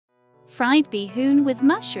fried bee hoon with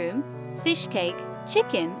mushroom, fish cake,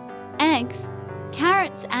 chicken, eggs,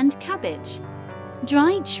 carrots and cabbage,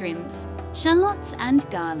 dried shrimps, shallots and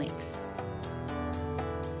garlics.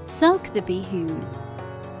 Soak the bee hoon.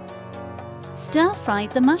 Stir-fry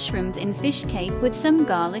the mushrooms in fish cake with some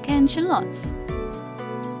garlic and shallots.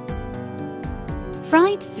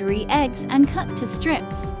 Fried 3 eggs and cut to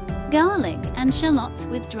strips, garlic and shallots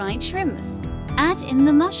with dried shrimps. Add in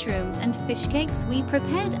the mushrooms and fish cakes we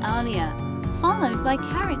prepared earlier, followed by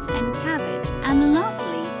carrots and cabbage, and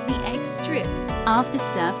lastly, the egg strips. After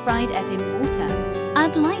stir-fried, add in water.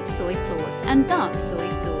 Add light soy sauce and dark soy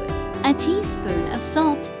sauce, a teaspoon of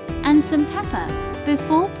salt, and some pepper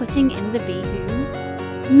before putting in the bee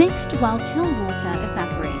hoon. Mixed well till water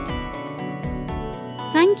evaporate.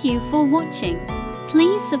 Thank you for watching.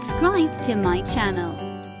 Please subscribe to my channel.